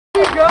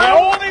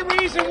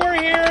reason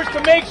we're here is to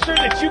make sure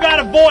that you got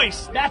a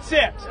voice. That's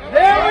it.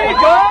 There we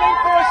go.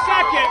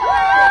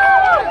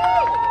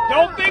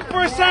 Don't think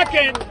for a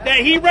second that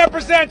he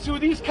represents who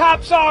these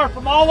cops are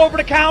from all over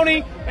the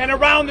county and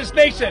around this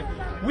nation.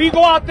 We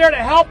go out there to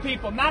help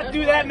people, not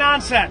do that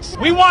nonsense.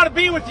 We want to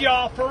be with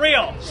y'all for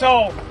real.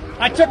 So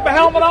I took my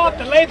helmet off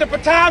and laid the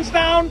batons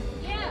down.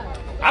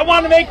 I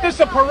want to make this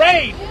a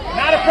parade,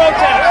 not a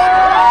protest.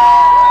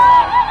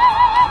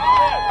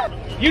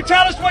 You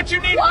tell us what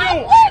you need to do.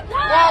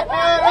 Walk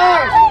with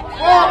us!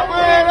 Walk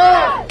with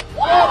us!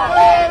 Walk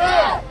with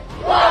us!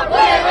 Walk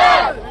with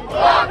us!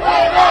 Walk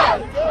with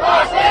us!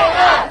 Walk with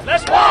us!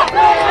 Let's walk!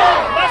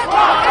 Let's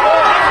walk!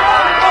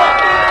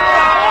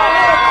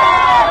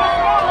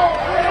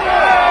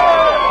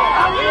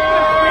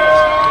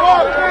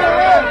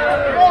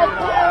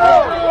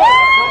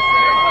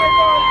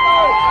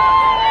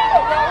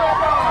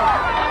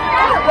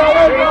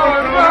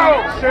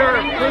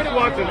 Sheriff Chris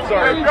Watson,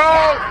 sorry. Go!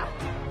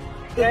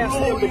 Ask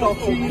him because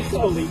he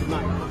believe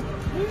tonight.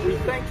 We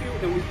thank you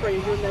and we pray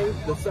in your name,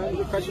 the Son,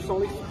 the precious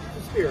Holy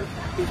Spirit.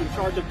 He's in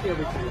charge of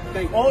everything.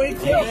 Thank you. Oh, it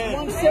takes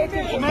 1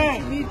 second.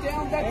 Amen.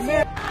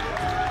 Amen.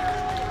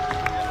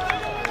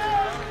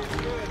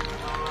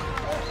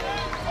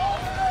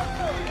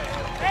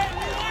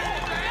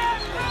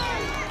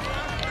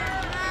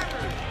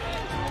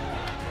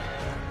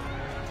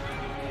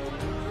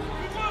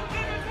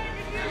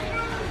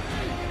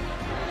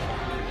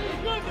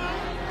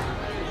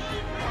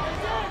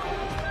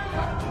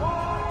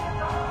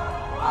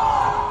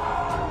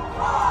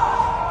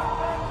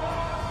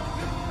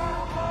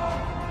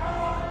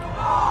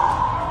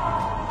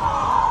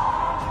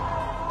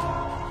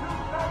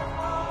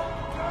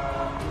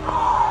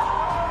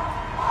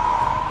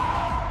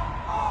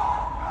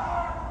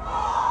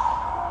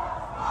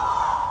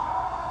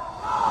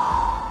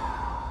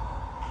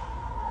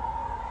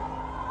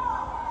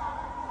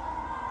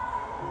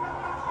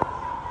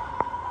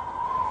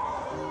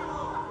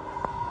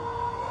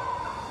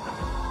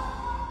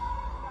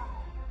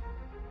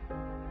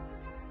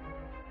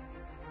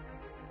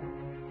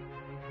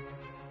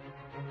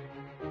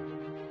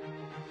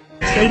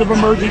 State of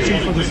emergency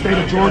for the state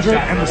of Georgia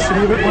and the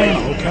city of Atlanta,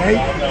 okay?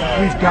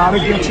 We've got to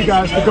get you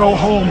guys to go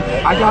home.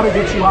 I got to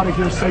get you out of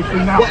here safely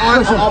now.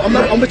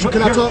 Well, I'm with you.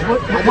 Can I talk?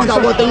 I just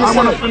got one thing to say. I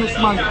want to finish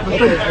my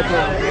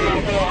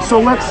thing. So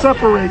let's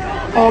separate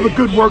all the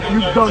good work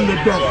you've done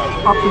today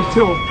up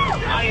until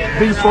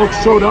these folks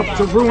showed up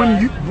to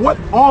ruin you.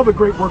 All the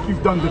great work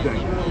you've done today,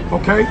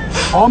 okay?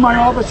 All my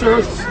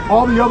officers,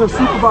 all the other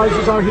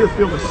supervisors out here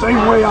feel the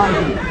same way I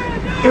do.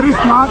 It is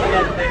not,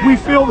 we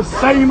feel the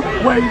same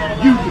way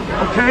you do,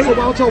 okay? So why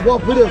don't y'all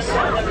walk with us?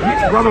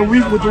 Brother, we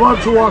would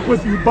love to walk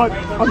with you, but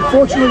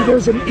unfortunately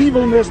there's an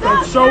evilness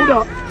that showed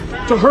up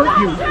to hurt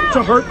you,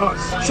 to hurt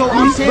us. So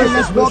I'm saying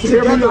let's walk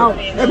together.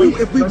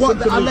 If we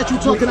walk, I'll let you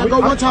talk and I go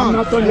one time. I'm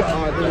not done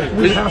yet.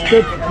 We have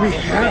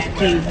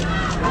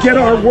to get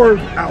our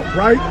word out,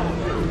 right?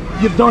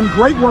 You've done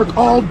great work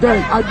all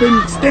day. I've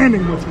been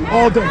standing with you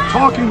all day,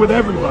 talking with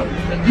everybody.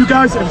 You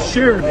guys have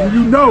shared, and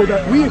you know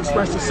that we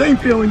express the same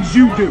feelings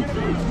you do,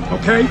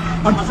 okay?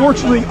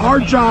 Unfortunately, our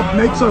job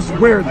makes us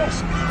wear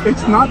this.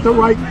 It's not the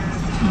right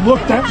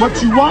look at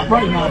what you want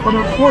right now, but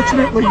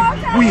unfortunately,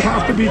 we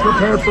have to be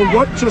prepared for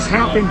what just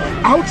happened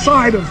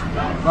outside of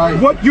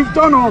what you've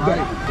done all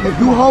day. If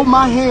you hold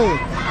my hand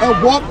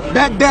and walk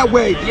back that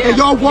way, and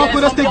y'all walk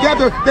with us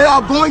together, they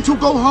are going to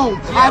go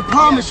home. I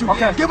promise you.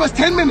 Okay. Give us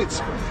 10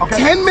 minutes. Okay.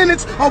 10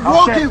 minutes of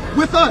walking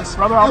with us.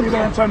 Brother, I'll be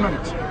there in 10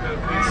 minutes.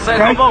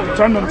 Okay?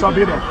 10 minutes, I'll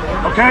be there.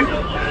 Okay?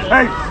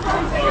 Hey.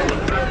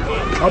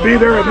 I'll be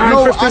there at 9:15.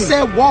 No, I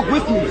said walk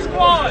with me.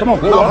 Come on,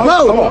 bro.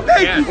 Come on.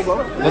 Thank you.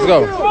 Let's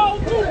go.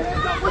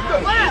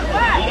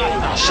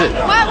 What? Shit.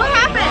 What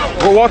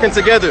happened? We're walking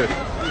together.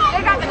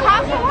 They got the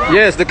cops for what?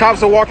 Yes, the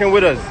cops are walking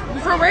with us.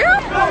 For real?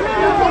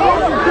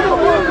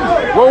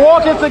 We're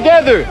walking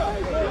together.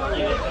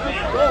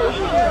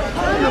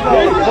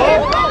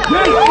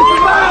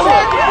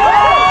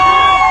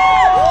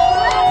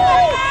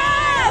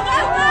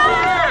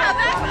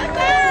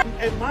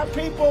 And my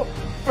people,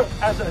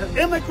 as an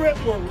immigrant,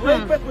 were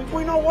rapists.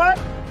 We know what?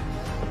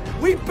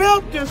 We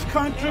built this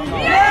country. We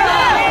got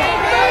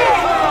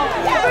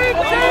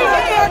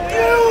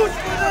used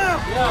for them.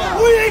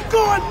 We ain't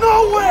going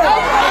nowhere.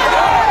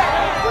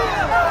 We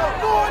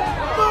ain't going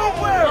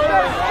nowhere.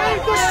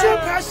 The ship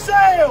has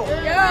sailed.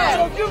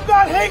 So if you've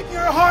got hate in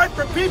your heart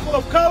for people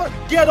of color,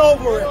 get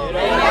over it.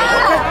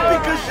 Okay?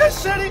 Because this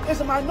city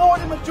is a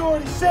minority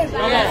majority city.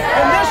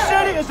 And this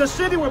city is a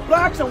city where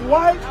blacks and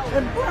whites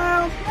and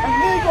browns and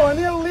legal and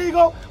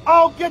illegal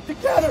all get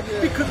together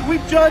because we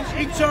judge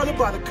each other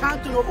by the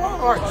content of our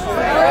hearts.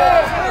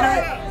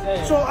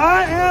 Okay? So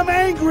I am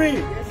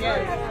angry.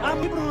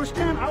 People don't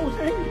understand. I was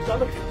angry because I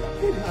looked at that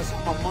kid and I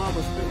saw my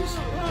mama's face.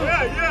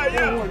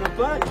 And when a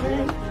black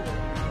man,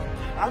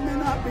 I may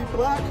not be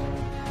black,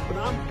 but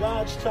I'm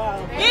God's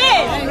child.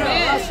 Yes. When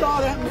I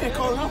saw that man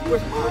calling out for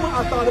his mama,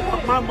 I thought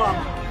about my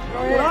mama.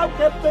 What I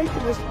kept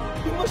thinking is,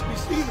 he must be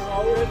seeing her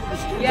already.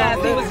 Yes,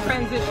 he was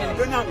transitioning.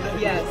 They're not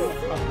letting Yes. her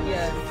go.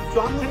 Yes.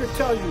 So I'm going to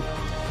tell you,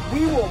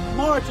 We will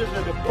march as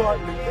a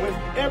department with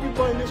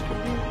everybody in this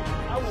community.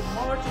 I will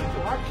march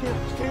until I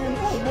can't stand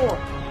no more.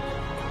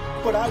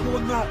 But I will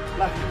not,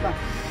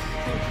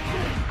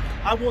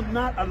 I will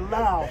not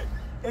allow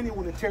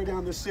anyone to tear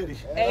down this city.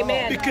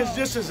 Amen. Because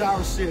this is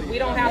our city. We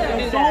don't have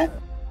to do that.